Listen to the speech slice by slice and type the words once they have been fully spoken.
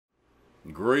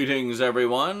Greetings,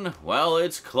 everyone. Well,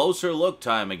 it's closer look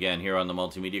time again here on the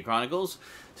Multimedia Chronicles.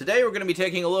 Today we're going to be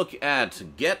taking a look at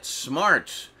Get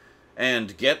Smart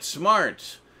and Get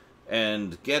Smart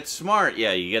and Get Smart.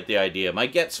 Yeah, you get the idea. My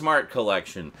Get Smart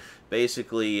collection.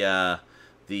 Basically,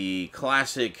 the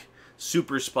classic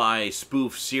Super Spy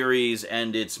spoof series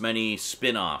and its many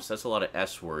spin-offs. That's a lot of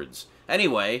S words.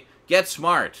 Anyway, Get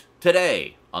Smart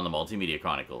today on the Multimedia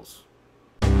Chronicles.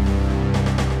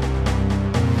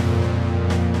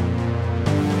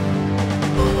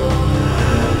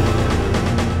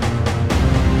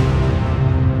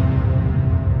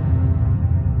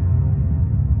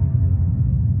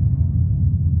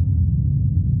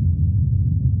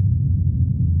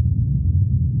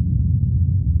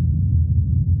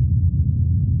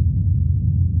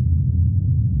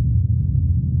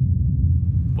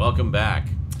 Welcome back.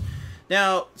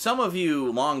 Now, some of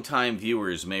you longtime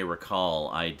viewers may recall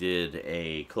I did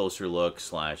a closer look /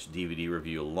 DVD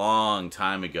review a long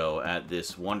time ago at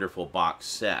this wonderful box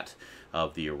set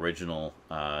of the original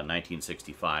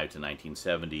 1965 to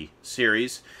 1970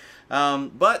 series.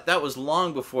 But that was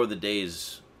long before the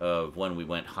days of when we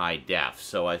went high def,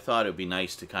 so I thought it would be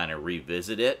nice to kind of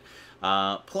revisit it.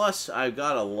 Plus, I've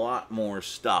got a lot more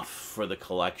stuff for the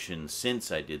collection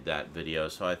since I did that video,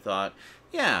 so I thought,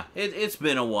 yeah, it's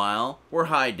been a while. We're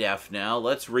high def now.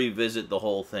 Let's revisit the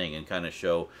whole thing and kind of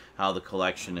show how the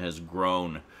collection has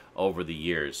grown over the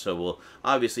years. So we'll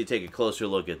obviously take a closer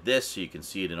look at this so you can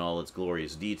see it in all its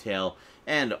glorious detail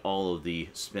and all of the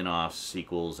spin-offs,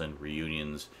 sequels, and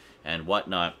reunions and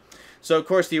whatnot. So, of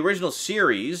course, the original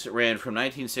series ran from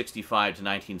 1965 to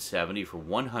 1970 for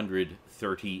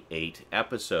 138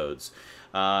 episodes.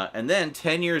 And then,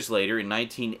 10 years later, in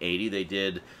 1980, they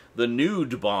did the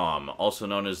Nude Bomb, also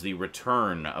known as The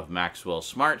Return of Maxwell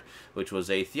Smart, which was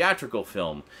a theatrical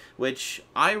film, which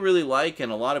I really like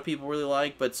and a lot of people really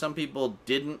like, but some people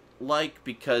didn't like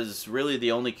because really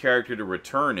the only character to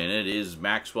return in it is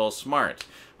Maxwell Smart.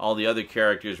 All the other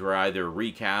characters were either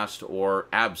recast or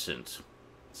absent.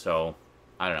 So,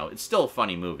 I don't know. It's still a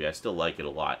funny movie. I still like it a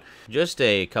lot. Just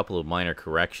a couple of minor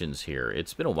corrections here.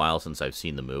 It's been a while since I've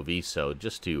seen the movie, so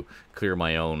just to clear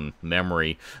my own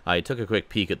memory, I took a quick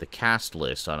peek at the cast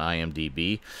list on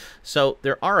IMDb. So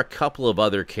there are a couple of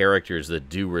other characters that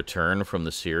do return from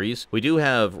the series. We do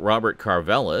have Robert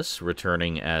Carvellis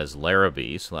returning as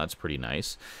Larrabee, so that's pretty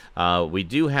nice. We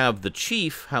do have the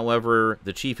Chief. However,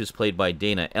 the Chief is played by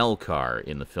Dana Elcar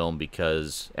in the film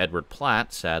because Edward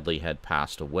Platt sadly had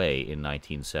passed away in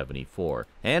 1974.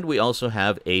 And we also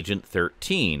have Agent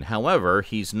 13. However,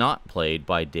 he's not played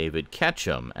by David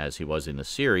Ketchum as he was in the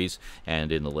series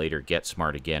and in the later Get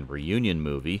Smart Again reunion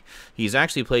movie. He's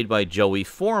actually played by Joey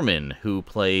Foreman, who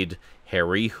played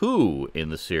Harry Who in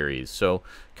the series. So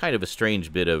kind of a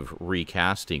strange bit of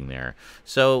recasting there.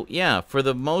 So yeah, for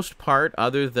the most part,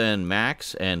 other than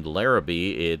Max and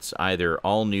Larrabee, it's either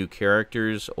all new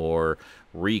characters or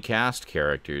recast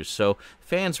characters. So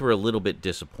fans were a little bit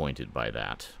disappointed by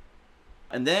that.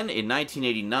 And then in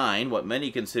 1989, what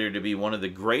many consider to be one of the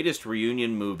greatest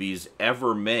reunion movies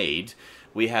ever made,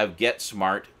 we have Get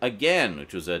Smart Again,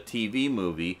 which was a TV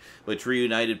movie which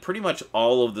reunited pretty much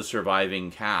all of the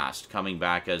surviving cast coming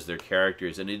back as their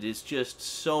characters, and it is just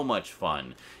so much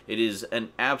fun. It is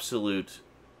an absolute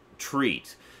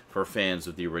treat for fans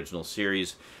of the original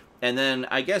series. And then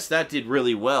I guess that did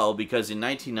really well because in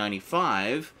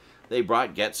 1995 they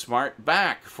brought Get Smart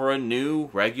back for a new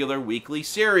regular weekly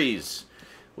series,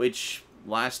 which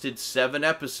lasted 7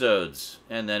 episodes,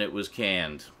 and then it was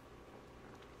canned.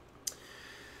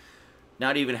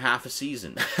 Not even half a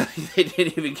season. They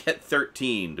didn't even get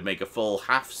 13 to make a full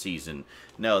half season.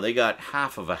 No, they got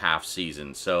half of a half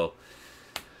season, so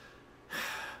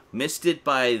missed it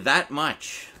by that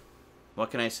much.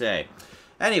 What can I say?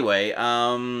 Anyway,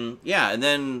 yeah, and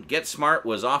then Get Smart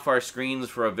was off our screens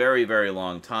for a very, very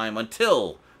long time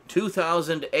until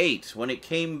 2008 when it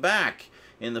came back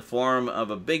in the form of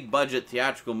a big-budget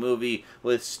theatrical movie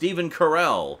with Stephen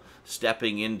Carell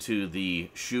stepping into the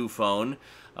shoe phone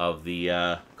of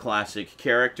the classic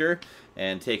character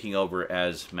and taking over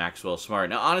as Maxwell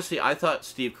Smart. Now, honestly, I thought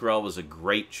Steve Carell was a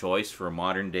great choice for a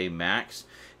modern-day Max,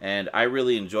 and I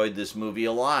really enjoyed this movie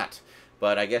a lot.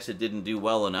 But I guess it didn't do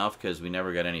well enough because we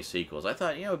never got any sequels. I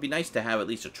thought, you know, it'd be nice to have at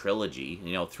least a trilogy.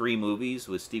 You know, 3 movies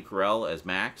with Steve Carell as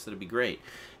Max. That'd be great.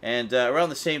 And around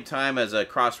the same time as a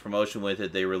cross-promotion with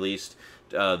it, they released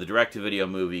the direct-to-video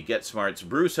movie Get Smart's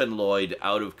Bruce and Lloyd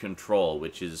Out of Control,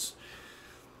 which is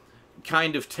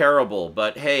kind of terrible.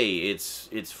 But hey,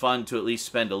 it's fun to at least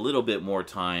spend a little bit more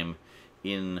time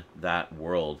in that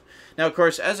world. Now, of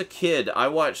course, as a kid, I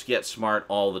watched Get Smart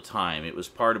all the time. It was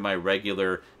part of my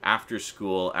regular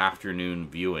after-school afternoon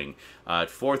viewing. At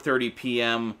 4:30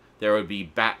 p.m., there would be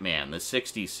Batman, the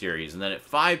 60s series, and then at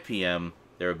 5 p.m.,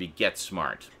 there would be Get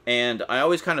Smart. And I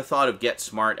always kind of thought of Get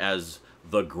Smart as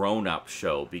the grown-up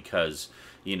show because,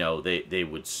 you know, they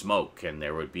would smoke and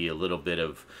there would be a little bit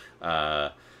of,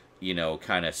 you know,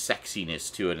 kind of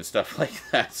sexiness to it and stuff like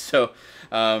that. So,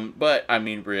 but, I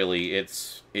mean, really,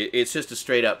 it's just a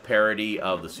straight-up parody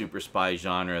of the super spy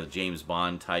genre, the James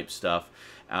Bond type stuff,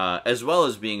 as well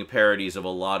as being parodies of a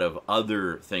lot of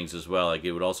other things as well. Like,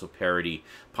 it would also parody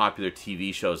popular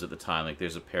TV shows at the time. Like,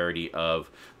 there's a parody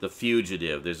of The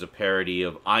Fugitive, there's a parody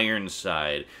of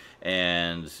Ironside,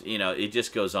 and, you know, it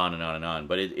just goes on and on and on.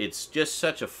 But it's just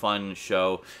such a fun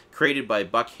show, created by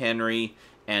Buck Henry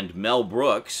and Mel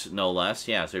Brooks, no less.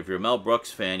 Yeah, so if you're a Mel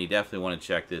Brooks fan, you definitely want to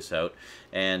check this out.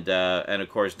 And of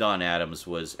course, Don Adams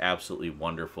was absolutely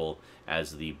wonderful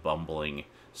as the bumbling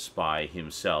spy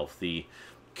himself. The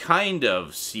kind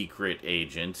of secret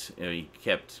agent. You know, he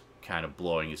kept kind of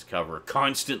blowing his cover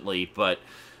constantly, but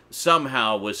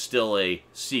somehow was still a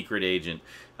secret agent.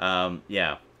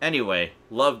 Yeah. Anyway,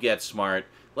 love Get Smart.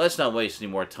 Let's not waste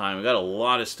any more time. We've got a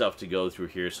lot of stuff to go through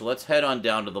here, so let's head on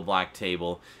down to the black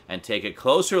table and take a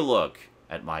closer look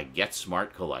at my Get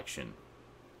Smart collection.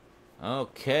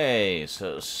 Okay,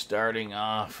 so starting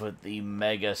off with the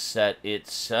mega set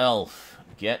itself.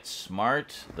 Get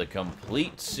Smart, the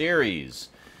complete series.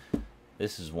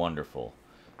 This is wonderful.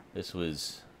 This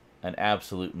was an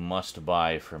absolute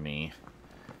must-buy for me.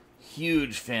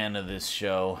 Huge fan of this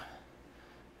show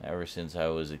ever since I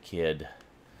was a kid.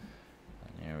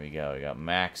 There we go. We got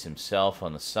Max himself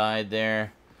on the side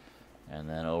there. And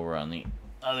then over on the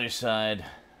other side,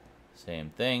 same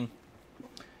thing.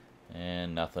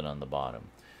 And nothing on the bottom.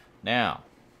 Now,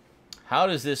 how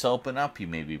does this open up, you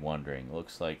may be wondering?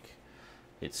 Looks like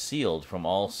it's sealed from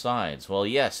all sides. Well,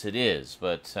 yes, it is.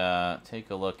 But take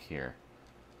a look here.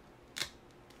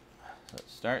 So it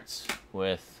starts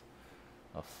with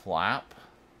a flap,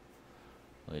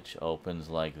 which opens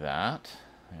like that.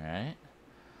 All right.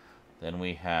 Then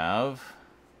we have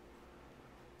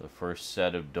the first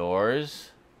set of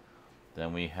doors.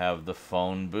 Then we have the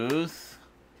phone booth.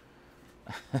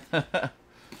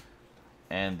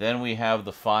 And then we have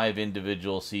the 5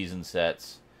 individual season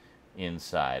sets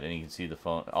inside. And you can see the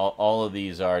phone. All of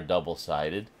these are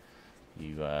double-sided.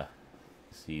 You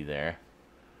see there.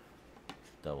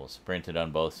 Double printed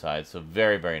on both sides. So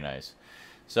very, very nice.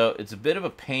 So it's a bit of a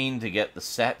pain to get the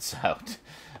sets out.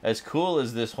 As cool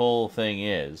as this whole thing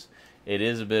is, it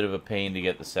is a bit of a pain to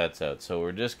get the sets out. So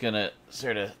we're just going to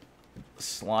sort of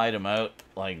slide them out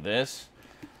like this.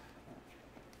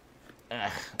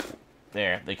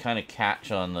 There, they kind of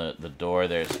catch on the door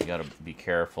there, so you got to be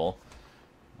careful.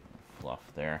 Fluff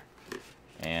there.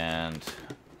 And,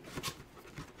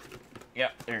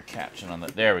 yep, they're catching on the...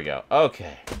 There we go.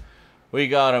 Okay, we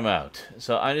got them out.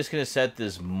 So I'm just going to set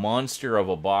this monster of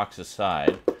a box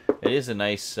aside. It is a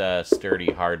nice,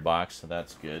 sturdy, hard box, so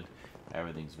that's good.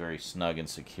 Everything's very snug and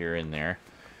secure in there.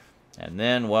 And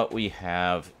then what we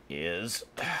have is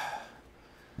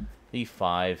the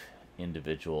 5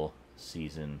 individual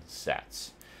season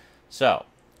sets. So,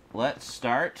 let's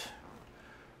start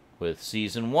with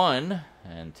Season 1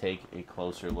 and take a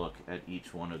closer look at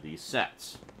each one of these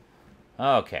sets.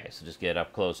 Okay, so just get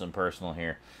up close and personal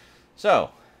here.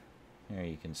 So, here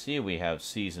you can see we have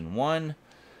Season 1.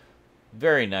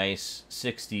 Very nice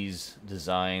 60s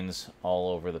designs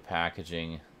all over the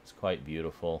packaging. It's quite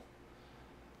beautiful.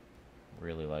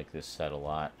 Really like this set a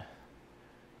lot.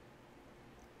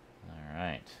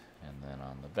 Alright, and then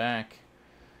on the back,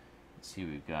 let's see,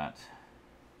 we've got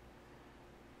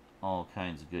all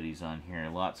kinds of goodies on here.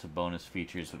 Lots of bonus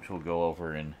features which we'll go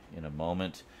over in a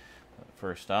moment. But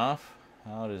first off,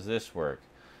 how does this work?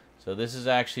 So this is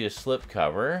actually a slip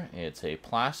cover. It's a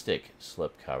plastic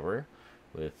slip cover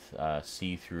with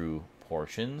see-through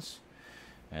portions.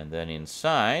 And then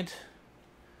inside,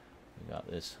 we got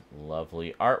this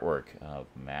lovely artwork of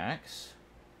Max.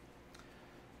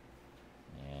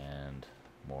 And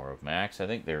more of Max. I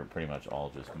think they're pretty much all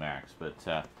just Max. But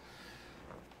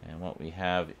and what we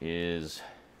have is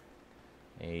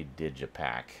a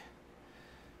digipack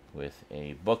with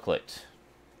a booklet.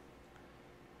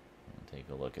 We'll take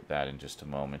a look at that in just a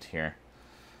moment here.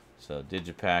 So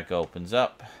digipack opens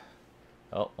up.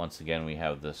 Oh, once again we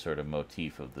have the sort of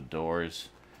motif of the doors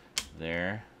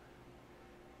there.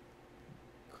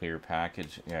 Clear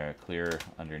package, clear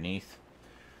underneath.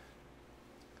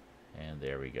 And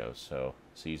there we go. So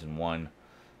Season 1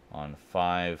 on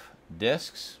 5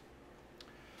 discs.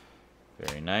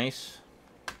 Very nice.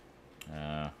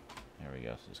 There we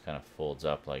go. So it just kind of folds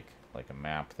up like a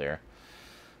map there.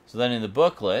 So then in the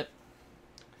booklet,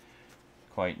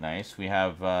 quite nice, we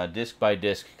have disc by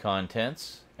disc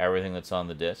contents, everything that's on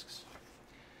the discs.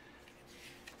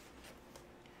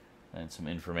 And some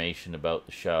information about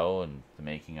the show and the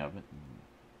making of it, and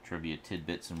trivia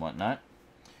tidbits and whatnot.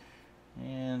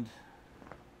 And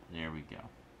there we go.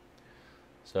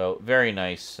 So very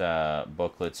nice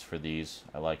booklets for these.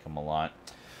 I like them a lot.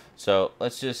 So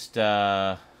let's just take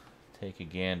a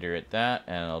gander at that,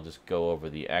 and I'll just go over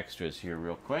the extras here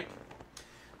real quick.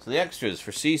 So the extras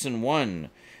for Season 1,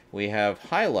 we have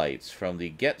highlights from the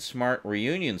Get Smart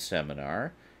Reunion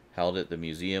Seminar, held at the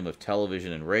Museum of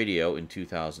Television and Radio in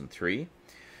 2003.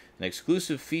 An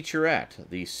exclusive featurette,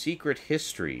 The Secret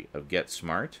History of Get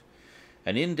Smart.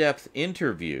 An in-depth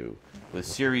interview with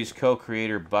series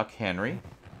co-creator Buck Henry.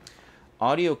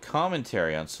 Audio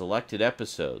commentary on selected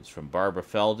episodes from Barbara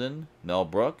Feldon, Mel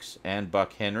Brooks, and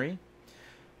Buck Henry.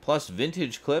 Plus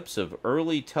vintage clips of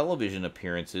early television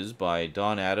appearances by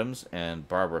Don Adams and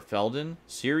Barbara Feldon,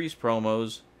 series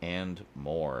promos, and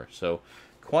more. So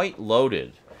quite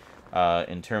loaded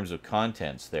in terms of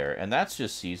contents there. And that's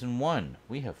just Season 1.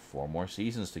 We have 4 more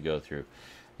seasons to go through.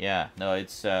 Yeah, no,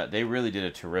 it's they really did a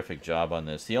terrific job on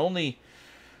this. The only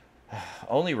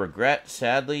regret,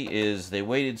 sadly, is they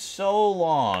waited so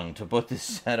long to put this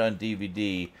set on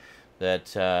DVD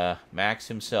that Max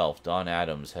himself, Don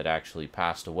Adams, had actually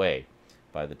passed away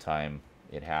by the time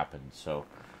it happened. So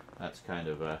that's kind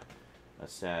of a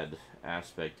sad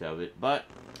aspect of it. But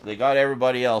they got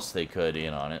everybody else they could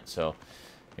in on it. So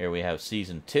here we have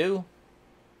Season 2.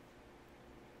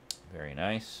 Very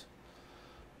nice.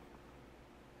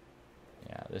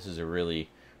 Yeah, this is a really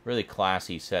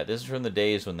classy set. This is from the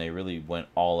days when they really went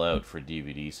all out for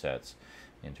DVD sets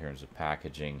in terms of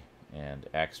packaging and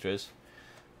extras.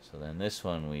 So then this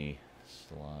one, we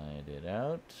slide it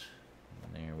out,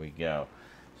 and there we go.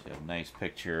 So you have a nice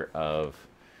picture of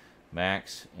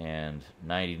Max and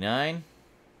 99,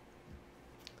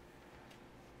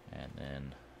 and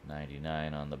then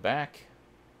 99 on the back.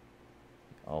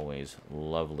 Always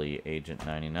lovely Agent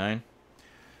 99.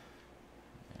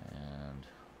 And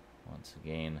once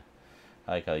again,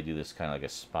 I like how they do this kind of like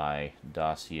a spy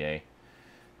dossier.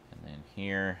 And then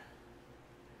here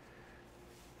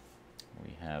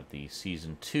we have the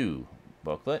Season 2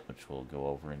 booklet, which we'll go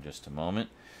over in just a moment.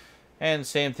 And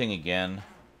same thing again.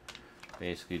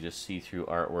 Basically just see-through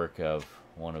artwork of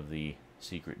one of the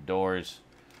secret doors.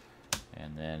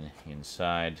 And then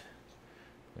inside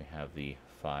we have the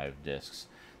 5 discs.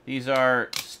 These are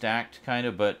stacked kind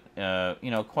of, but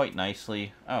you know, quite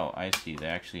nicely. Oh, I see. They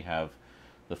actually have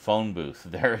the phone booth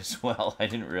there as well. I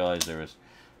didn't realize there was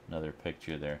another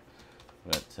picture there.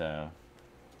 But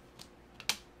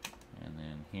and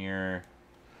then here,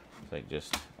 it's like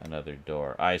just another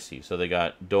door. I see. So they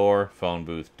got door, phone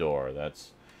booth, door.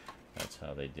 That's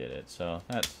how they did it. So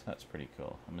that's pretty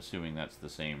cool. I'm assuming that's the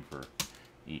same for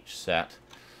each set.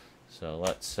 So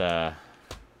let's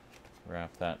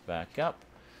wrap that back up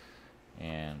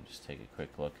and just take a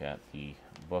quick look at the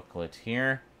booklet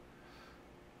here.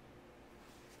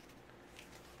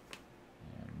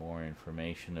 And more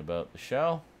information about the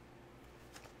show.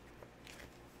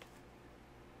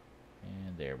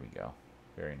 And there we go.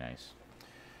 Very nice.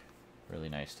 Really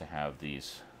nice to have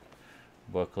these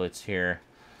booklets here.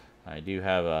 I do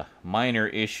have a minor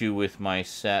issue with my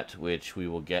set, which we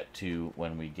will get to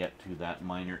when we get to that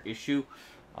minor issue.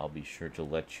 I'll be sure to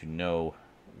let you know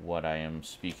what I am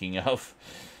speaking of.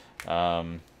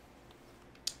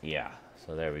 Yeah,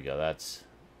 so there we go. That's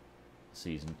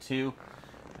Season 2.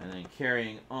 And then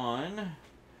carrying on,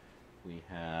 we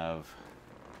have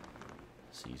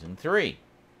Season 3.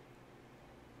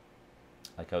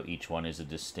 Like how each one is a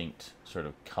distinct sort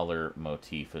of color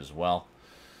motif as well.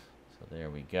 So there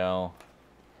we go.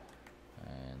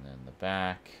 And then the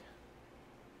back.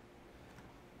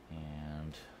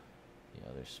 And the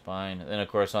other spine. And then, of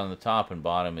course, on the top and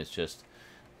bottom is just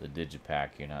the digipack.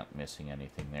 You're not missing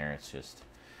anything there. It's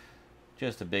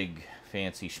just a big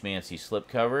fancy schmancy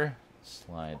slipcover.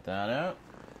 Slide that out.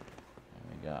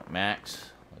 And we got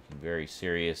Max looking very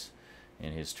serious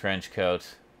in his trench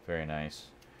coat. Very nice.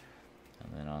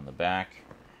 And then on the back,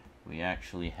 we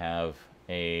actually have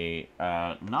a,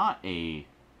 not a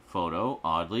photo,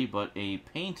 oddly, but a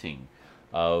painting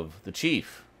of the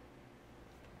Chief.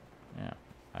 Yeah,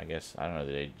 I guess, I don't know,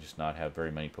 did they just not have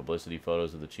very many publicity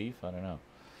photos of the Chief? I don't know.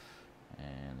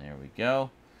 And there we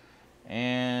go.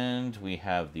 And we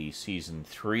have the Season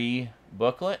 3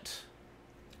 booklet,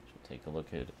 which we'll take a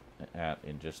look at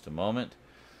in just a moment.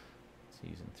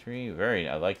 Season 3,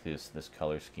 I like this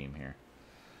color scheme here.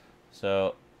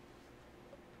 So,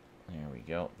 There we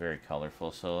go. Very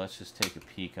colorful. So let's just take a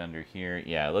peek under here.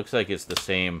 Yeah, it looks like it's the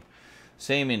same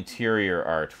interior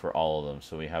art for all of them.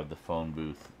 So we have the phone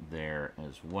booth there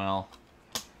as well.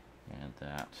 And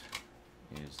that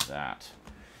is that.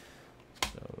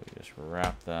 So we just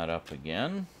wrap that up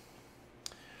again.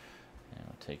 And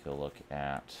we'll take a look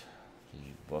at the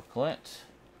booklet.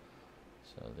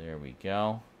 So there we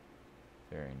go.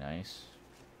 Very nice.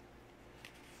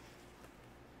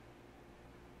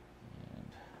 And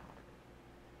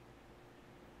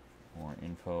more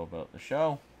info about the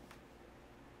show.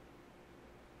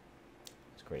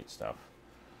 It's great stuff.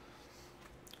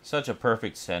 Such a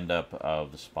perfect send-up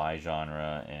of the spy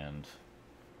genre and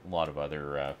a lot of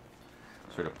other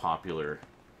sort of popular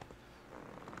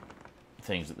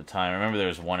things at the time. I remember there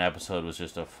was one episode was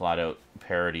just a flat-out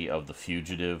parody of The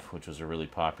Fugitive, which was a really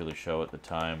popular show at the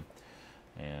time.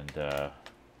 And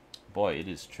boy, it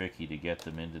is tricky to get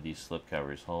them into these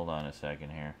slipcovers. Hold on a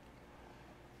second here.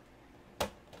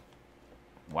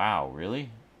 Wow, really?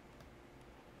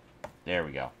 There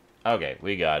we go. Okay,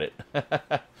 we got it.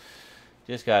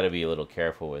 Just got to be a little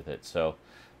careful with it. So,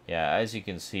 yeah, as you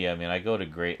can see, I mean, I go to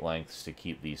great lengths to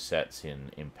keep these sets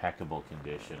in impeccable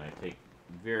condition. I take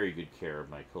very good care of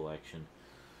my collection.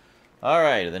 All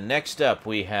right, the next up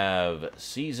we have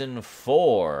Season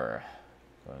 4.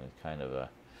 Going with kind of a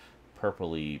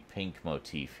purpley pink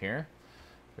motif here.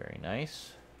 Very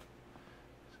nice.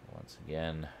 So once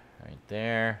again, right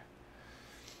there.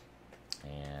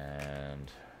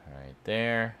 And right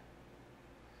there.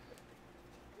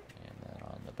 And then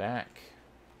on the back.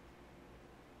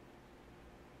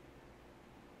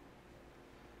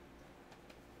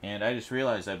 And I just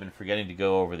realized I've been forgetting to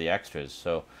go over the extras.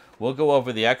 So we'll go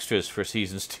over the extras for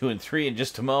Seasons 2 and 3 in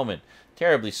just a moment.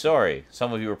 Terribly sorry.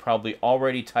 Some of you are probably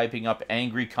already typing up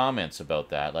angry comments about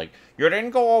that. Like, you didn't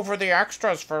go over the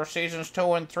extras for Seasons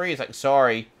 2 and 3. It's like,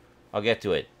 sorry. I'll get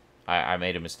to it. I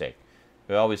made a mistake.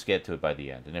 We always get to it by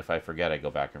the end. And if I forget, I go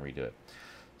back and redo it.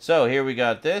 So here we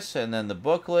got this. And then the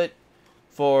booklet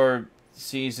for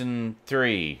Season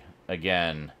 3.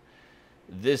 Again,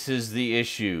 this is the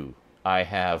issue I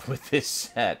have with this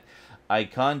set. I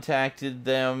contacted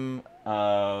them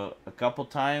a couple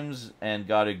times and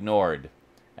got ignored,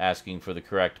 asking for the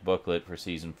correct booklet for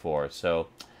Season 4. So,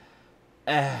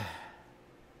 I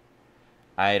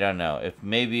don't know.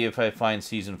 Maybe if I find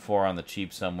Season 4 on the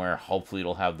cheap somewhere, hopefully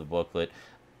it'll have the booklet.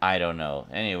 I don't know.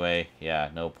 Anyway,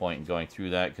 yeah, no point in going through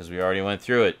that because we already went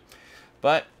through it.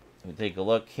 But, we take a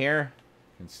look here.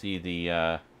 You can see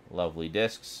the lovely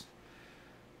discs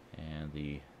and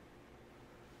the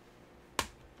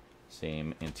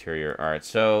same interior art.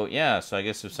 So, yeah, so I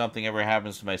guess if something ever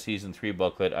happens to my Season 3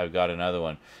 booklet, I've got another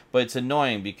one. But it's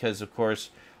annoying because, of course,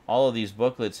 all of these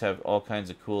booklets have all kinds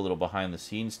of cool little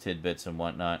behind-the-scenes tidbits and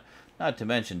whatnot. Not to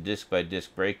mention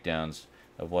disc-by-disc breakdowns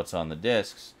of what's on the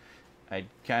discs. I'd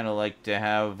kind of like to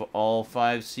have all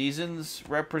 5 seasons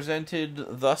represented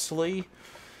thusly.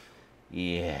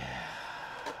 Yeah.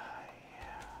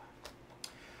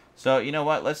 So, you know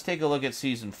what? Let's take a look at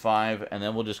Season 5, and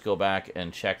then we'll just go back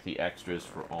and check the extras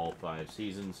for all 5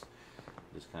 seasons.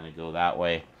 Just kind of go that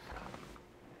way.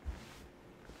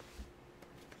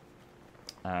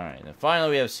 Alright, and finally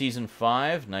we have Season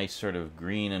 5. Nice sort of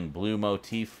green and blue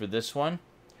motif for this one.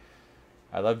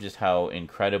 I love just how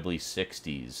incredibly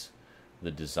 60s the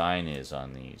design is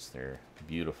on these. They're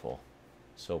beautiful.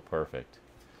 So perfect.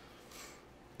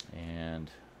 And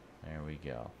there we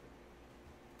go.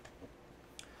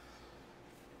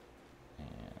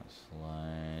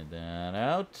 Slide that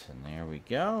out, and there we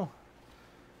go.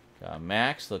 Got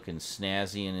Max looking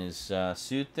snazzy in his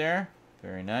suit there.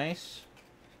 Very nice.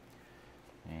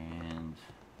 And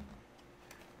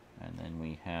then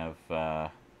we have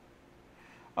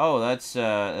oh, that's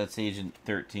Agent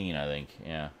 13, I think.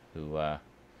 Yeah, who is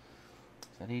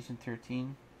that Agent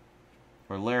 13?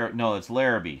 Or no, it's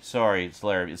Larrabee. Sorry, it's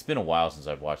Larrabee. It's been a while since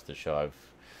I've watched the show.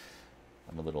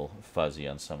 I'm a little fuzzy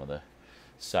on some of the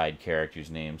side characters'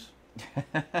 names.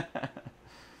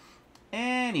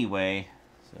 Anyway,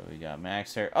 so we got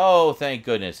Max there. Oh, thank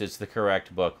goodness, it's the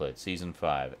correct booklet. Season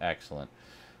 5. Excellent.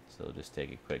 So we'll just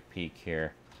take a quick peek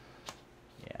here.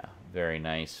 Yeah, very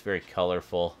nice. Very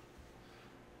colorful.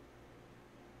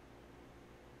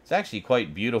 It's actually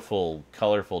quite beautiful,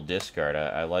 colorful disc art.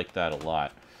 I like that a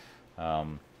lot.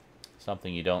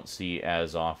 Something you don't see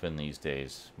as often these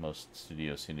days. Most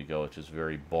studios seem to go with just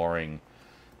very boring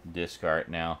disc art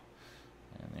now.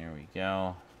 And there we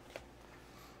go.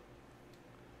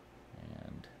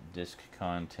 And disc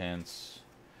contents.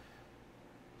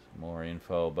 Some more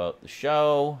info about the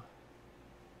show.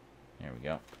 There we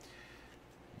go.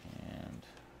 And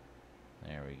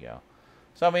there we go.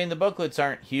 So, I mean, the booklets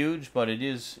aren't huge, but it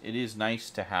is nice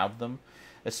to have them.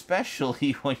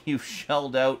 Especially when you've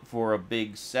shelled out for a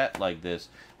big set like this.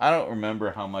 I don't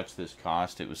remember how much this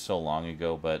cost. It was so long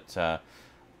ago, but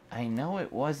I know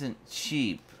it wasn't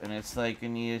cheap. And it's like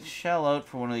when you shell out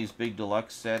for one of these big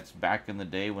deluxe sets back in the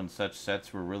day when such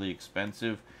sets were really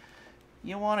expensive,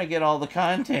 you want to get all the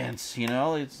contents, you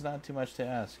know? It's not too much to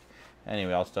ask.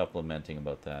 Anyway, I'll stop lamenting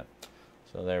about that.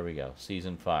 So there we go,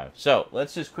 Season 5. So,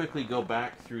 let's just quickly go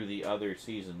back through the other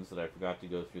seasons that I forgot to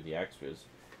go through the extras.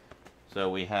 So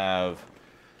we have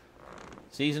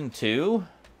Season 2.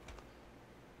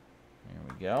 There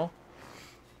we go.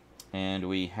 And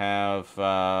we have...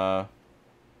 so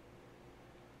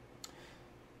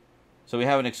we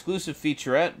have an exclusive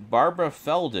featurette, Barbara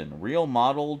Feldon, Real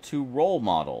Model to Role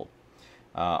Model.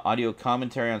 Audio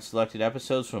commentary on selected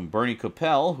episodes from Bernie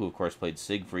Coppell, who of course played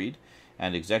Siegfried,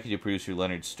 and executive producer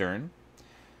Leonard Stern.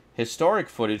 Historic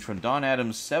footage from Don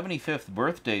Adams' 75th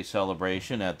birthday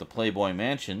celebration at the Playboy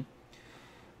Mansion.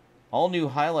 All new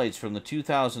highlights from the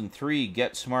 2003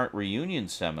 Get Smart reunion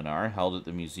seminar held at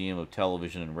the Museum of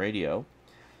Television and Radio.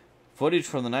 Footage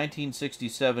from the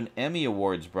 1967 Emmy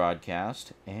Awards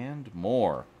broadcast, and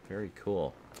more. Very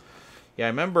cool. Yeah, I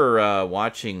remember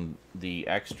watching the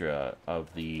extra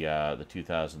of the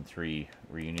 2003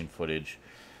 reunion footage,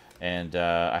 and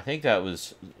I think that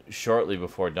was shortly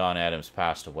before Don Adams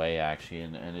passed away, actually,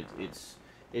 and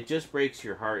it just breaks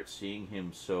your heart seeing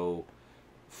him so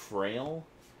frail.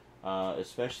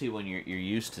 Especially when you're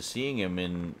used to seeing him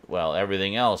in, well,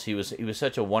 everything else. He was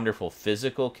such a wonderful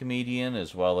physical comedian,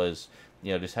 as well as,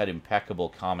 you know, just had impeccable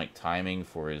comic timing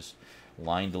for his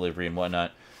line delivery and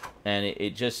whatnot. And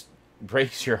it just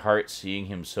breaks your heart seeing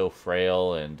him so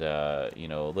frail and, you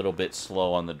know, a little bit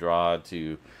slow on the draw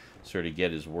to sort of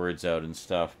get his words out and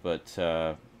stuff. But,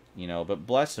 you know, but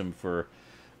bless him for,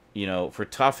 you know, for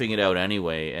toughing it out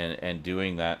anyway and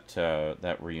doing that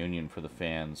that reunion for the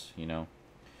fans, you know.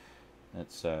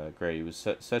 That's great. He was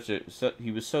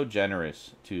he was so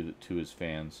generous to his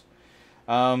fans.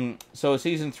 So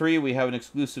Season 3, we have an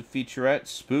exclusive featurette,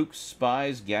 Spooks,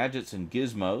 Spies, Gadgets, and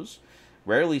Gizmos.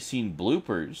 Rarely seen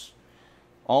bloopers.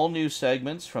 All new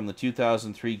segments from the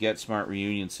 2003 Get Smart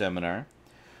reunion seminar.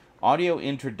 Audio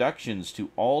introductions to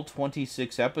all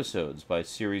 26 episodes by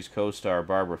series co-star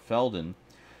Barbara Feldon.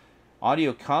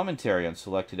 Audio commentary on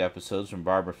selected episodes from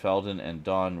Barbara Feldon and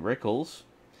Don Rickles.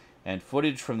 And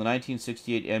footage from the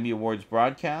 1968 Emmy Awards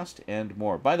broadcast, and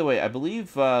more. By the way, I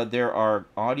believe there are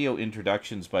audio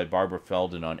introductions by Barbara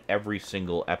Feldon on every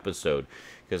single episode,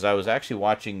 because I was actually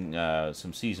watching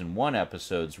some Season 1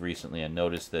 episodes recently and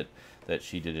noticed that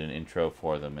she did an intro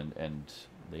for them, and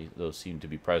those seem to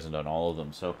be present on all of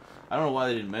them. So I don't know why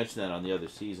they didn't mention that on the other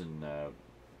season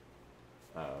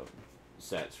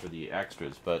sets for the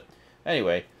extras, but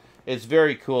anyway, it's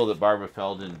very cool that Barbara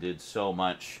Feldon did so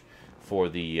much for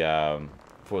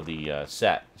the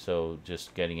set. So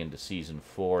just getting into Season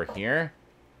 4 here.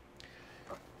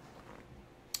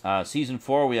 Season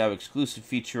 4, we have exclusive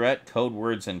featurette, Code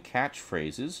Words and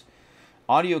Catchphrases.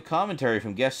 Audio commentary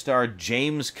from guest star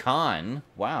James Caan.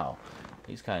 Wow,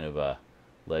 he's kind of a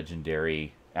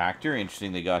legendary actor.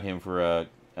 Interesting they got him for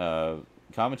a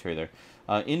commentary there.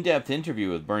 In-depth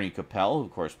interview with Bernie Coppell, who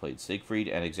of course played Siegfried,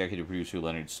 and executive producer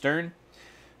Leonard Stern.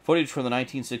 Footage from the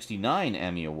 1969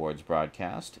 Emmy Awards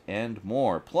broadcast, and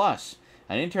more. Plus,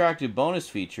 an interactive bonus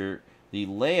feature, the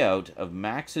layout of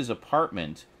Max's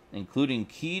apartment, including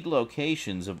keyed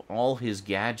locations of all his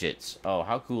gadgets. Oh,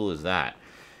 how cool is that?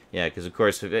 Yeah, because of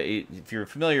course, if you're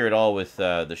familiar at all with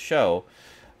the show,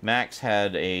 Max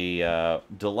had a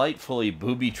delightfully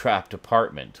booby-trapped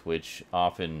apartment, which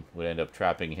often would end up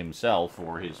trapping himself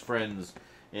or his friends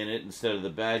in it instead of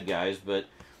the bad guys, but,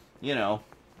 you know,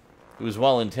 it was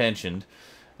well-intentioned.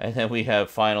 And then we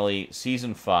have, finally,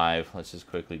 Season 5. Let's just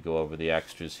quickly go over the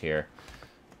extras here.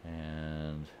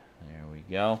 And there we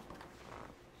go.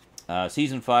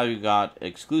 Season 5, we got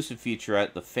exclusive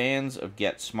featurette, The Fans of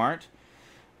Get Smart.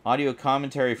 Audio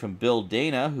commentary from Bill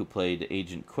Dana, who played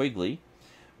Agent Quigley.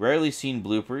 Rarely seen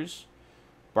bloopers.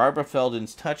 Barbara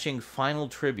Feldon's touching final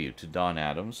tribute to Don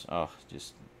Adams. Oh,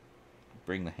 just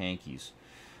bring the hankies.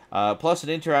 Plus an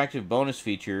interactive bonus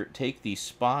feature, Take the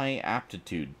Spy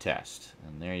Aptitude Test.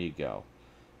 And there you go.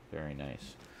 Very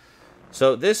nice.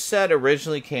 So this set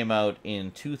originally came out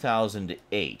in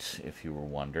 2008, if you were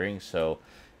wondering. So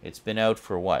it's been out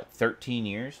for, what, 13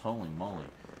 years? Holy moly.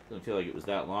 Doesn't feel like it was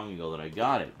that long ago that I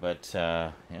got it. But,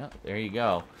 yeah, there you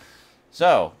go.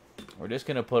 So, we're just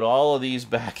going to put all of these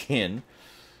back in.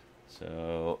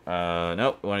 So,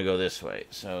 nope, we want to go this way.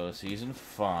 So, Season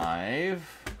 5...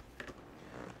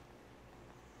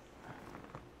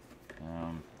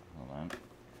 hold on.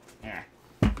 Yeah.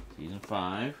 Season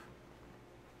 5.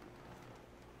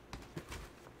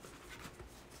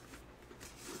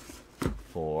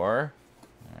 Four.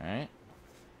 All right.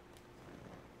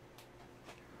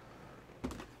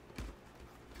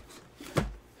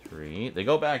 Three. They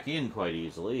go back in quite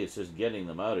easily. It's just getting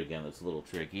them out again that's a little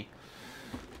tricky.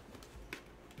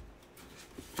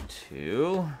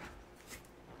 2.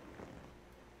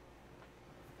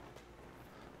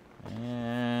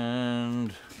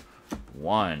 And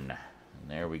 1. And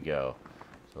there we go.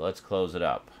 So let's close it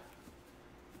up.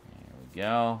 There we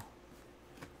go.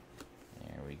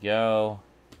 There we go.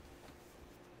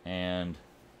 And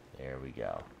there we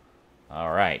go.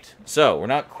 All right. So we're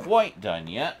not quite done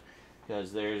yet,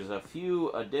 because there's a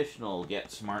few additional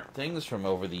Get Smart things from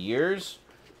over the years.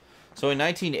 So in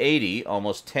 1980,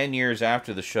 almost 10 years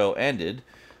after the show ended,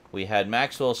 we had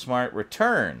Maxwell Smart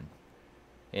return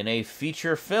in a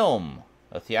feature film,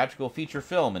 a theatrical feature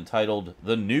film entitled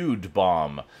The Nude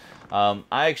Bomb. I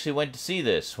actually went to see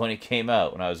this when it came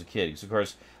out when I was a kid, because of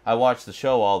course I watched the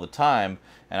show all the time,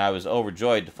 and I was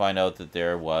overjoyed to find out that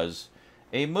there was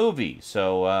a movie.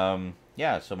 So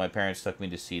yeah, so my parents took me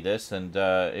to see this, and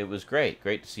it was great.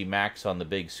 Great to see Max on the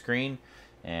big screen,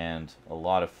 and a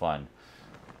lot of fun.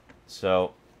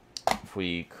 So if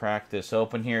we crack this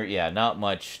open here, yeah, not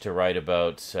much to write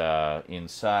about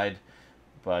inside,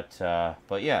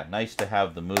 but yeah, nice to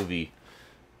have the movie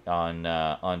on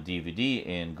DVD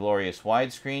in glorious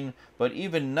widescreen, but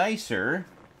even nicer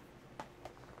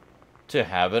to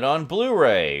have it on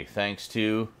Blu-ray, thanks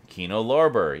to Kino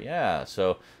Lorber. Yeah,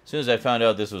 so as soon as I found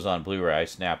out this was on Blu-ray, I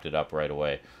snapped it up right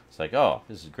away. It's like, oh,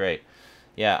 this is great.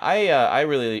 Yeah, I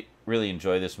really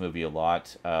enjoy this movie a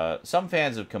lot. Some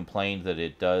fans have complained that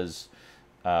it doesn't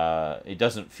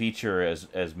feature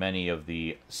as many of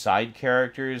the side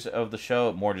characters of the show.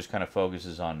 It more just kind of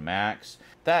focuses on Max.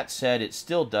 That said, it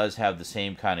still does have the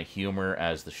same kind of humor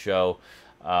as the show,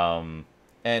 and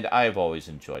I've always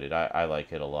enjoyed it. I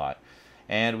like it a lot.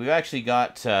 And we've actually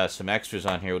got some extras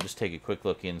on here. We'll just take a quick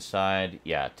look inside.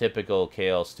 Yeah, typical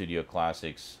KL Studio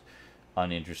Classics,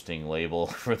 uninteresting label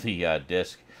for the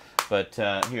disc. But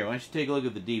here, why don't you take a look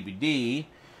at the DVD,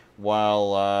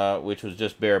 which was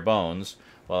just bare bones,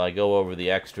 while I go over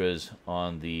the extras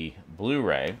on the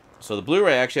Blu-ray. So the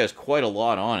Blu-ray actually has quite a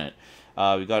lot on it.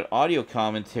 We've got audio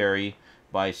commentary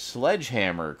by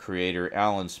Sledgehammer creator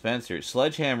Alan Spencer.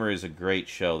 Sledgehammer is a great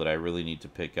show that I really need to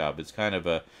pick up. It's kind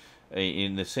of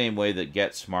in the same way that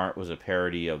Get Smart was a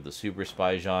parody of the super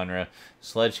spy genre,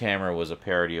 Sledgehammer was a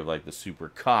parody of like the super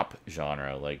cop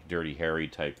genre, like Dirty Harry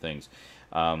type things.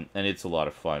 And it's a lot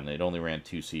of fun. It only ran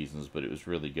 2 seasons, but it was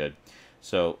really good.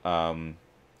 So,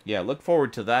 yeah, look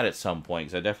forward to that at some point,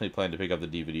 because I definitely plan to pick up the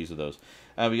DVDs of those.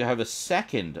 We have a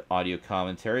second audio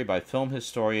commentary by film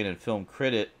historian and film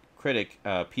critic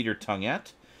Peter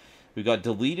Tungette. We've got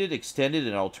deleted, extended,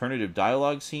 and alternative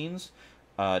dialogue scenes,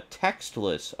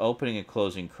 textless opening and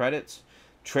closing credits,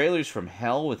 trailers from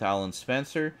Hell with Alan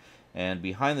Spencer, and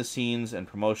behind the scenes and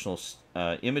promotional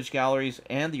image galleries,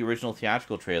 and the original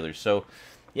theatrical trailers. So,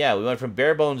 yeah, we went from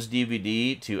bare bones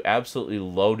DVD to absolutely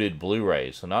loaded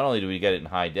Blu-ray. So not only do we get it in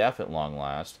high def at long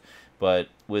last, but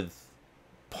with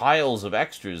piles of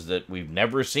extras that we've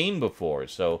never seen before.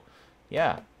 So,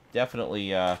 yeah,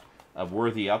 definitely a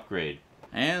worthy upgrade.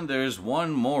 And there's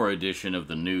one more edition of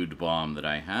the Nude Bomb that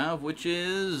I have, which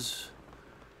is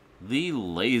the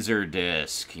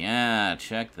Laserdisc. Yeah,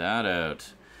 check that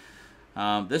out.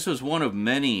 This was one of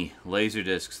many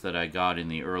Laserdiscs that I got in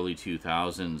the early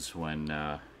 2000s when,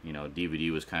 you know,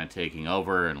 DVD was kind of taking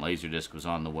over and Laserdisc was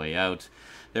on the way out.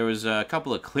 There was a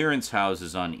couple of clearance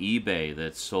houses on eBay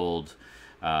that sold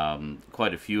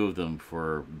quite a few of them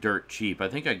for dirt cheap. I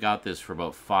think I got this for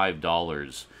about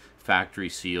 $5, factory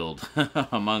sealed,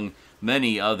 among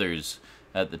many others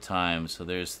at the time. So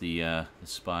there's the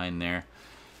spine there,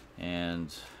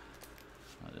 and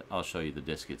I'll show you the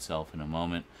disc itself in a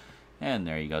moment. And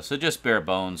there you go. So just bare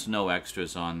bones, no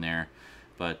extras on there.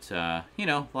 But, you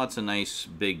know, lots of nice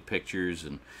big pictures.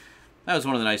 And that was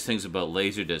one of the nice things about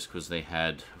Laserdisc, was they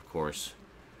had, of course,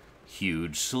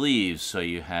 huge sleeves. So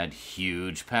you had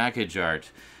huge package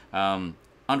art.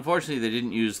 Unfortunately, they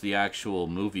didn't use the actual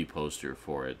movie poster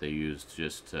for it. They used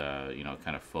just, you know,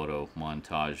 kind of photo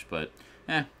montage. But,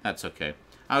 that's okay.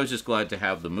 I was just glad to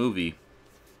have the movie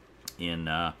in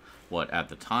what, at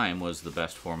the time, was the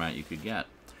best format you could get.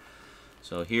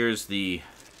 So here's the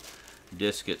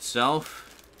disc itself.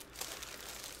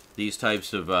 These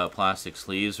types of plastic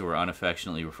sleeves were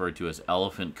unaffectionately referred to as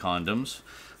elephant condoms.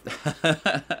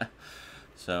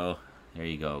 So there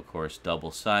you go, of course,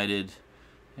 double-sided.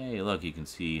 Hey, look, you can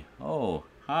see, oh,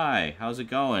 hi, how's it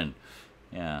going?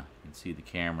 Yeah, you can see the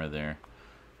camera there.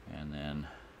 And then,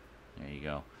 there you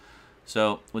go.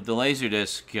 So, with the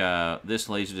Laserdisc, this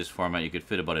Laserdisc format, you could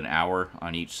fit about an hour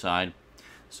on each side.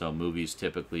 So, movies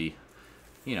typically,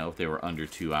 you know, if they were under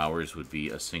 2 hours, would be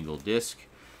a single disc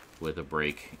with a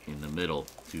break in the middle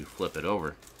to flip it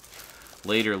over.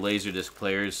 Later, Laserdisc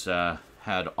players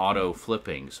had auto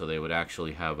flipping, so they would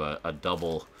actually have a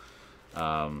double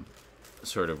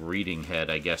sort of reading head,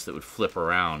 I guess, that would flip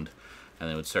around, and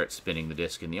they would start spinning the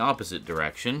disc in the opposite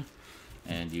direction,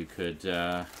 and you could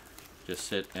just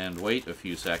sit and wait a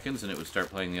few seconds, and it would start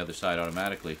playing the other side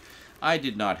automatically. I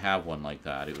did not have one like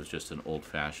that. It was just an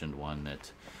old-fashioned one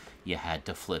that you had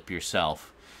to flip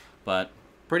yourself, but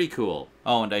pretty cool.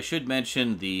 Oh, and I should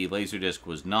mention the Laserdisc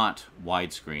was not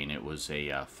widescreen. It was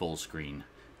a full-screen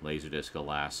Laserdisc,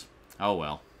 alas. Oh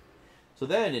well. So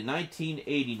then, in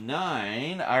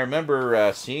 1989, I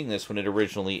remember seeing this when it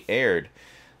originally aired.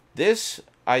 This,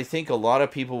 I think a lot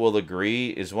of people will agree,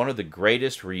 is one of the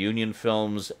greatest reunion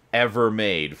films ever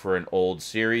made for an old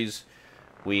series.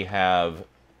 We have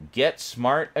Get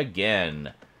Smart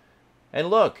Again. And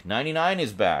look, 99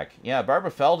 is back. Yeah,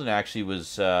 Barbara Feldon actually was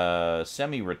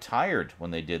semi-retired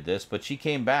when they did this, but she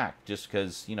came back just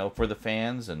because, you know, for the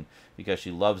fans and because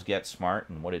she loves Get Smart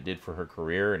and what it did for her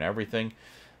career and everything.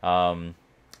 And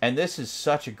this is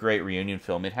such a great reunion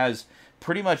film. It has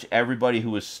pretty much everybody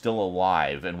who was still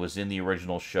alive and was in the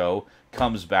original show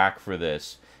comes back for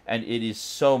this. And it is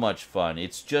so much fun.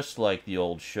 It's just like the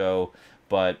old show,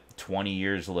 but 20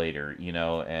 years later, you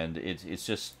know, and it's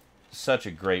just such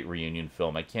a great reunion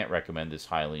film. I can't recommend this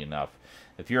highly enough.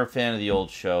 If you're a fan of the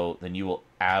old show, then you will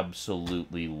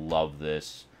absolutely love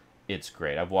this. It's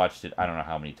great. I've watched it I don't know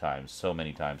how many times. So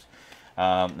many times.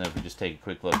 Now if we just take a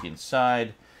quick look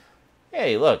inside.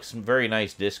 Hey, look, some very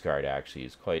nice disc art, actually.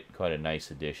 It's quite a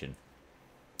nice addition.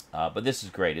 But this is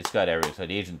great. It's got everything. It's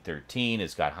got Agent 13.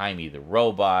 It's got Jaime the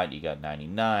Robot. You got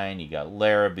 99. You got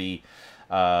Larrabee.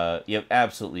 You have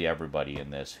absolutely everybody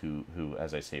in this who,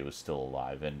 as I say, was still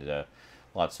alive, and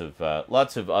lots of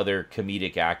other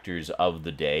comedic actors of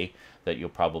the day that you'll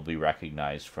probably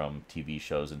recognize from TV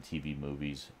shows and TV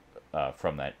movies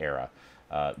from that era.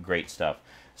 Great stuff.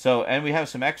 So, and we have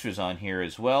some extras on here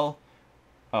as well.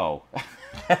 Oh,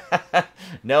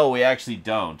 no, we actually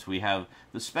don't. We have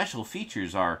the special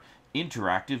features are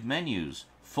interactive menus,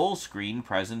 full screen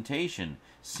presentation,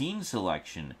 scene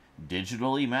selection,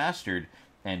 digitally mastered,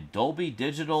 and Dolby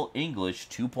Digital English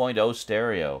 2.0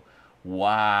 stereo.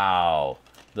 Wow.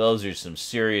 Those are some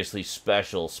seriously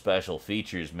special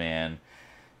features, man.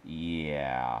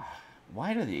 Yeah.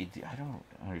 Why do they... I don't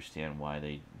understand why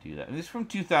they do that. And this is from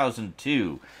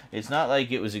 2002. It's not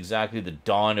like it was exactly the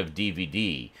dawn of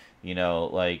DVD. You know,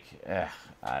 like...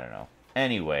 I don't know.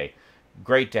 Anyway,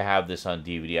 great to have this on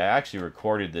DVD. I actually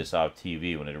recorded this off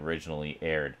TV when it originally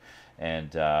aired.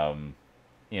 And,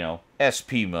 you know,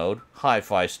 SP mode,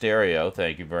 hi-fi stereo,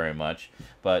 thank you very much.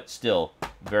 But still,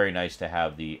 very nice to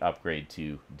have the upgrade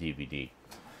to DVD.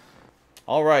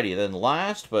 Alrighty, then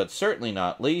last, but certainly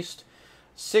not least,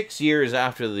 6 years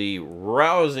after the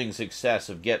rousing success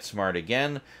of Get Smart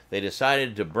Again, they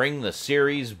decided to bring the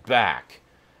series back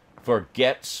for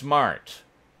Get Smart.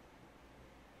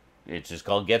 It's just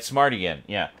called Get Smart Again.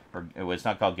 Yeah, or it's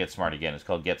not called Get Smart Again, it's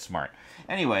called Get Smart.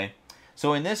 Anyway,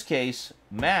 so in this case,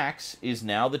 Max is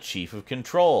now the chief of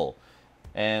control,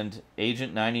 and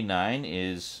Agent 99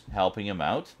 is helping him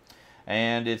out,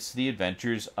 and it's the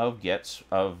adventures of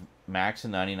Max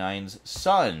and 99's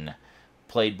son,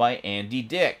 played by Andy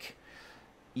Dick.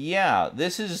 Yeah,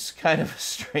 this is kind of a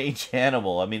strange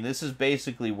animal. I mean, this is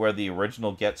basically where the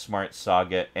original Get Smart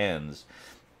saga ends.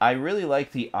 I really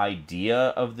like the idea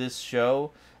of this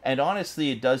show, and honestly,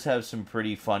 it does have some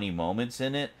pretty funny moments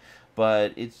in it,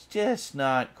 but it's just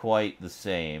not quite the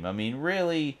same. I mean,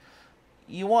 really,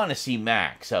 you want to see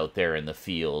Max out there in the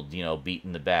field, you know,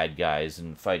 beating the bad guys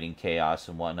and fighting chaos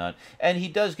and whatnot. And he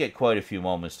does get quite a few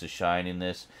moments to shine in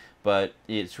this, but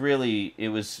it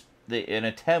was an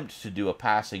attempt to do a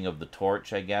passing of the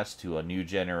torch, I guess, to a new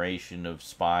generation of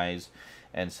spies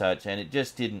and such, and it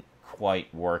just didn't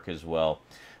quite work as well.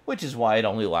 Which is why it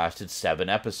only lasted 7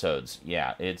 episodes.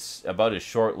 Yeah, it's about as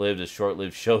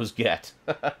short-lived shows get.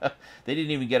 They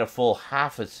didn't even get a full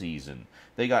half a season.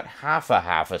 They got half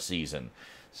a season.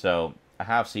 So, a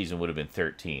half season would have been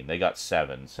 13. They got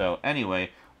 7. So,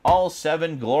 anyway, all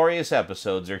 7 glorious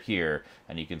episodes are here.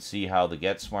 And you can see how the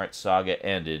Get Smart saga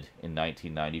ended in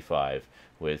 1995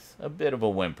 with a bit of a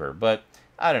whimper. But,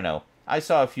 I don't know. I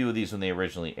saw a few of these when they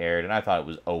originally aired, and I thought it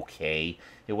was okay.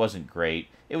 It wasn't great.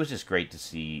 It was just great to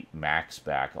see Max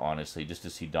back, honestly, just to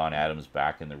see Don Adams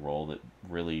back in the role that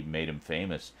really made him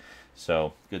famous.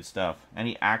 So, good stuff.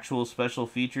 Any actual special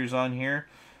features on here?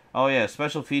 Oh yeah,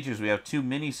 special features. We have 2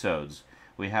 minisodes.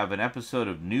 We have an episode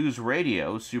of News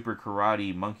Radio, Super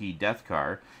Karate Monkey Death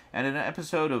Car, and an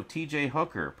episode of T.J.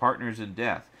 Hooker, Partners in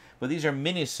Death. But these are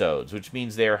minisodes, which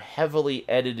means they are heavily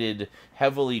edited,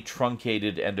 heavily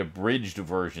truncated, and abridged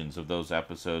versions of those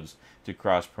episodes to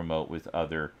cross-promote with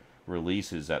other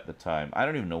releases at the time. I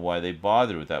don't even know why they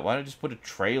bothered with that. Why not just put a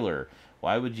trailer?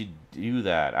 Why would you do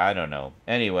that? I don't know.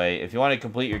 Anyway, if you want to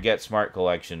complete your Get Smart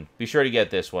collection, be sure to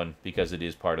get this one because it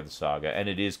is part of the saga, and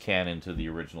it is canon to the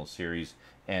original series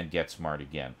and Get Smart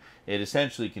Again. It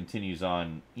essentially continues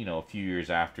on, you know, a few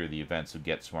years after the events of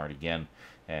Get Smart Again,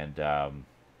 and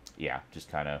yeah, just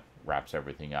kind of wraps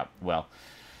everything up. Well,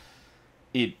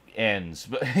 it ends,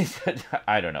 but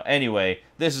I don't know. Anyway,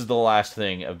 this is the last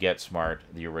thing of Get Smart,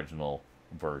 the original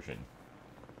version.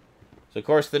 So, of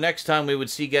course, the next time we would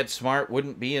see Get Smart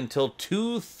wouldn't be until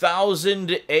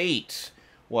 2008.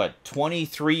 What,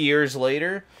 23 years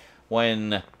later?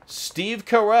 When Steve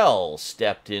Carell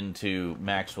stepped into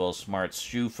Maxwell Smart's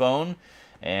shoe phone,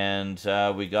 and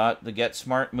we got the Get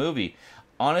Smart movie.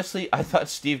 Honestly, I thought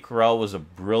Steve Carell was a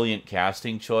brilliant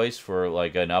casting choice for,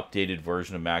 like, an updated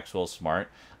version of Maxwell Smart.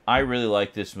 I really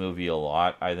like this movie a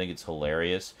lot. I think it's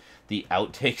hilarious. The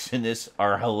outtakes in this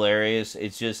are hilarious.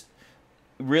 It's just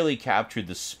really captured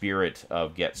the spirit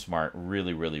of Get Smart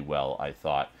really, really well, I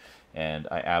thought. And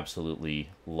I absolutely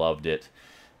loved it.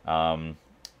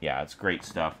 Yeah, it's great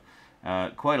stuff.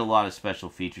 Quite a lot of special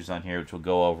features on here, which we'll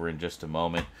go over in just a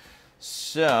moment.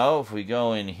 So, if we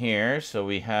go in here, so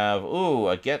we have,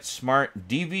 a Get Smart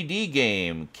DVD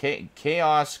game,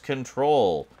 Chaos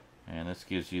Control. And this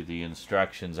gives you the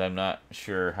instructions. I'm not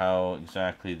sure how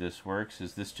exactly this works.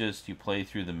 Is this just you play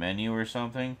through the menu or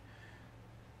something?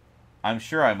 I'm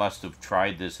sure I must have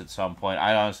tried this at some point.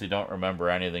 I honestly don't remember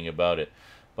anything about it.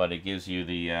 But it gives you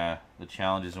the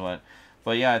challenges and what.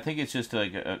 But yeah, I think it's just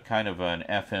like a kind of an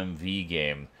FMV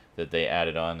game that they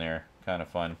added on there. Kind of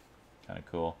fun. Kind of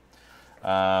cool.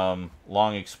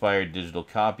 Long expired digital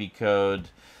copy code.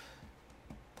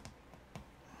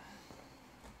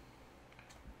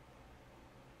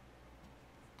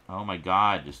 Oh my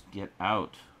god, just get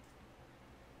out.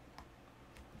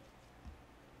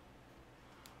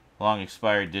 Long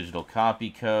expired digital copy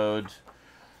code.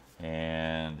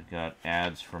 And got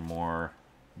ads for more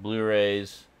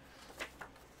Blu-rays.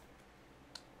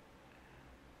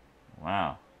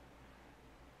 Wow.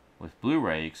 With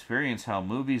Blu-ray, experience how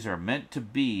movies are meant to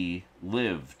be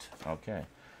lived. Okay.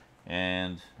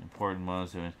 And important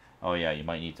ones. Oh yeah, you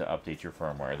might need to update your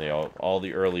firmware. They all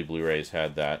the early Blu-rays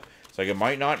had that. It's like it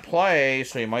might not play,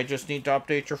 so you might just need to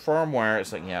update your firmware.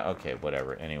 It's like, yeah, okay,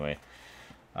 whatever. Anyway.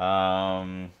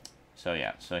 So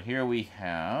yeah, so here we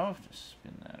have, just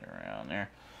spin that around there.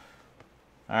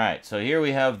 Alright, so here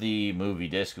we have the movie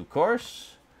disc, of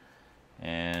course.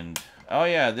 And, oh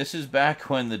yeah, this is back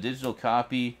when the digital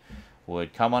copy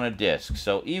would come on a disc.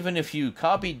 So even if you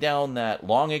copied down that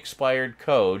long expired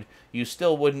code, you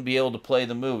still wouldn't be able to play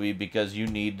the movie because you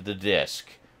need the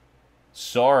disc.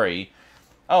 Sorry.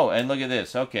 Oh, and look at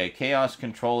this. Okay, Chaos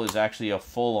Control is actually a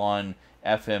full-on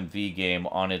FMV game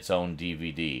on its own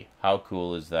DVD. How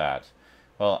cool is that?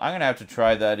 Well, I'm going to have to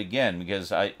try that again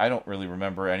because I don't really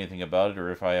remember anything about it or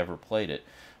if I ever played it.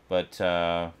 But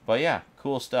yeah,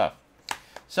 cool stuff.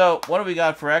 So, what do we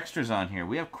got for extras on here?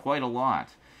 We have quite a lot.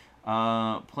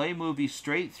 Play movie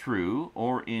straight through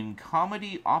or in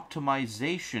comedy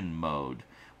optimization mode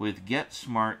with Get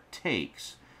Smart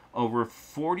takes. Over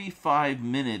 45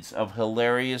 minutes of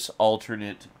hilarious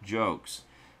alternate jokes.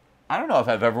 I don't know if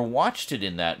I've ever watched it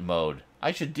in that mode.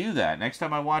 I should do that. Next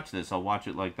time I watch this, I'll watch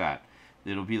it like that.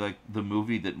 It'll be like the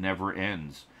movie that never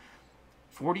ends.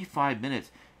 45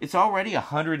 minutes. It's already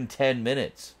 110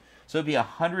 minutes. So it'll be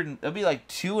it'll be like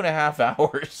 2.5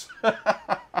 hours.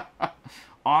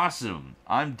 Awesome.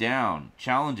 I'm down.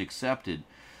 Challenge accepted.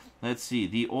 Let's see.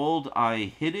 The old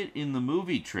I hid it in the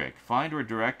movie trick. Find where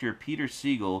director Peter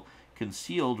Siegel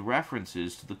concealed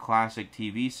references to the classic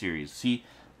TV series. See,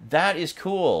 that is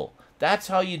cool. That's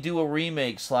how you do a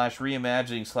remake /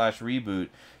 reimagining / reboot.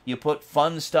 You put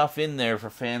fun stuff in there for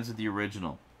fans of the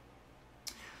original.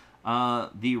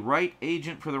 The right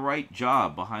agent for the right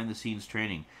job. Behind the scenes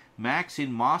training. Max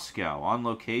in Moscow. On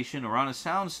location or on a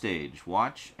soundstage.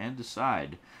 Watch and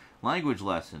decide. Language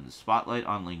lessons. Spotlight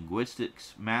on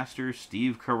linguistics master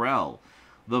Steve Carell.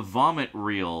 The vomit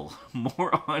reel.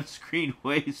 More on-screen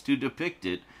ways to depict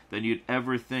it than you'd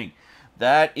ever think.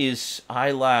 That is,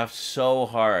 I laughed so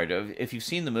hard. If you've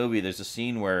seen the movie, there's a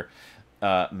scene where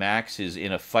Max is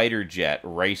in a fighter jet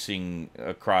racing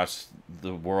across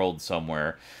the world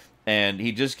somewhere. and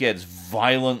he just gets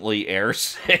violently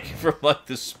airsick from like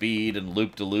the speed and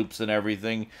loop-de-loops and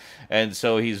everything. And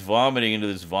so he's vomiting into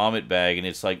this vomit bag, and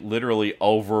it's like literally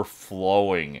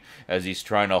overflowing as he's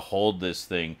trying to hold this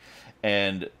thing.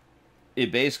 And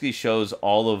it basically shows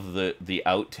all of the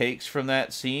outtakes from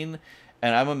that scene,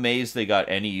 and I'm amazed they got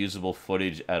any usable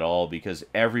footage at all, because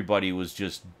everybody was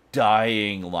just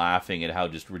dying laughing at how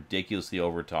just ridiculously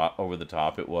over the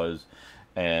top it was.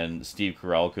 And Steve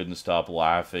Carell couldn't stop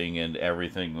laughing, and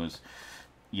everything was,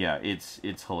 yeah, it's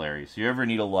hilarious. If you ever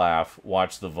need a laugh,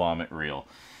 watch the vomit reel.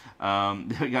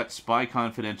 We got Spy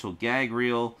Confidential gag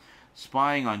reel,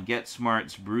 spying on Get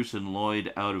Smart's Bruce and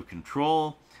Lloyd Out of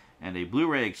Control, and a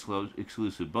Blu-ray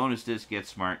exclusive bonus disc, Get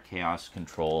Smart Chaos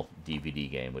Control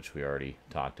DVD game, which we already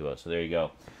talked about. So there you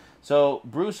go. So,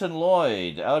 Bruce and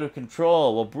Lloyd, Out of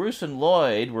Control. Well, Bruce and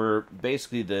Lloyd were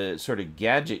basically the sort of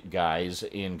gadget guys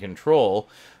in Control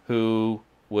who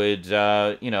would,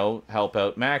 you know, help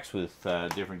out Max with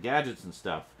different gadgets and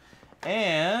stuff.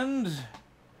 And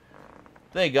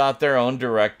they got their own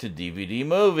direct-to-DVD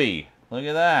movie. Look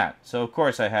at that. So, of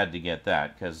course, I had to get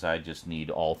that, because I just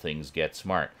need all things Get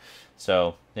Smart.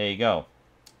 So, there you go.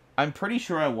 I'm pretty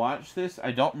sure I watched this.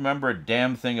 I don't remember a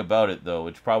damn thing about it, though,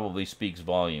 which probably speaks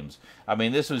volumes. I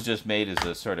mean, this was just made as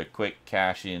a sort of quick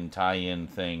cash-in, tie-in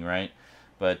thing, right?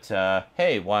 But,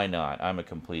 hey, why not? I'm a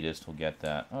completist. We'll get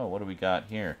that. Oh, what do we got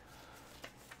here?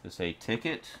 Is this a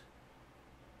ticket?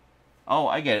 Oh,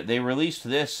 I get it. They released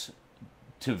this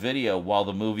to video while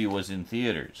the movie was in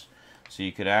theaters. So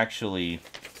you could actually...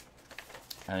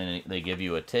 and they give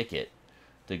you a ticket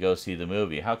to go see the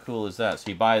movie. How cool is that?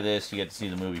 So you buy this, you get to see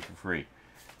the movie for free.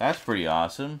 That's pretty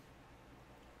awesome.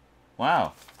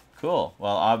 Wow. Cool.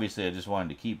 Well, obviously I just wanted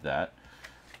to keep that.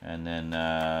 And then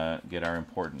get our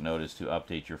important notice to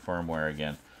update your firmware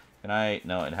again. Can I?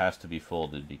 No, it has to be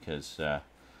folded because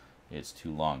it's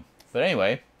too long. But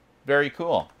anyway, very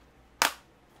cool.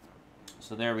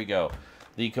 So there we go.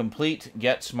 The complete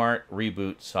Get Smart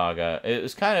reboot saga. It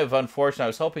was kind of unfortunate. I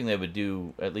was hoping they would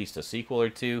do at least a sequel or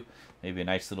two. Maybe a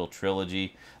nice little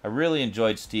trilogy. I really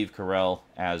enjoyed Steve Carell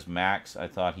as Max. I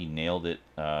thought he nailed it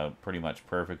pretty much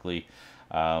perfectly.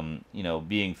 You know,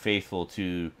 being faithful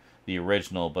to the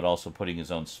original, but also putting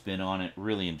his own spin on it.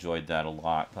 Really enjoyed that a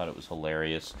lot. Thought it was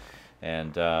hilarious.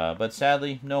 And but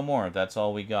sadly, no more. That's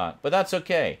all we got. But that's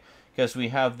okay, because we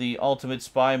have the Ultimate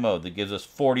Spy mode that gives us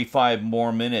 45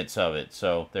 more minutes of it.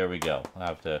 So there we go. I'll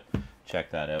have to check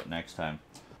that out next time.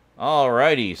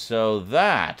 Alrighty, so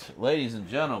that, ladies and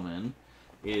gentlemen,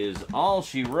 is all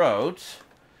she wrote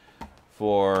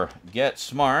for Get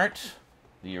Smart,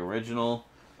 the original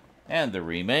and the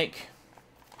remake.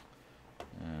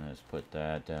 Let's put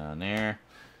that down there.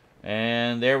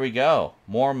 And there we go.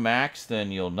 More Max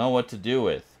than you'll know what to do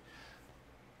with.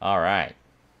 Alright.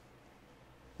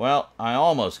 Well, I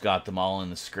almost got them all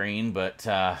in the screen, but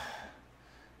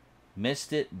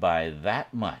missed it by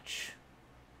that much.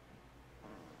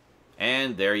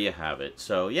 And there you have it.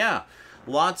 So yeah,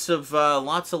 lots of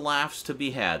laughs to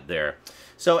be had there.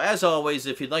 So as always,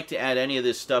 if you'd like to add any of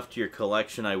this stuff to your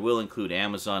collection, I will include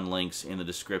Amazon links in the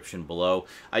description below.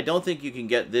 I don't think you can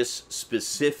get this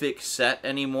specific set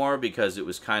anymore because it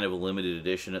was kind of a limited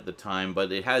edition at the time,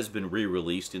 but it has been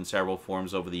re-released in several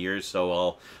forms over the years,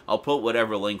 so I'll put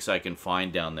whatever links I can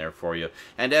find down there for you.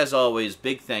 And as always,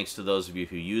 big thanks to those of you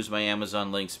who use my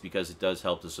Amazon links, because it does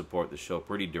help to support the show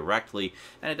pretty directly,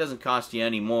 and it doesn't cost you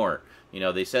any more. You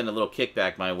know, they send a little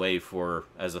kickback my way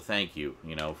as a thank you,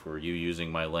 you know, for you using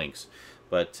my links.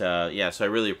 But, yeah, so I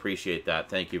really appreciate that.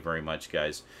 Thank you very much,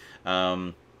 guys.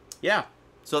 Yeah,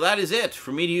 so that is it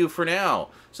from me to you for now.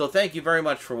 So thank you very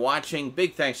much for watching.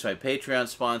 Big thanks to my Patreon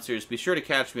sponsors. Be sure to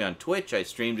catch me on Twitch. I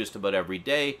stream just about every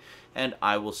day. And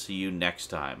I will see you next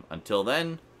time. Until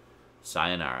then,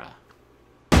 sayonara.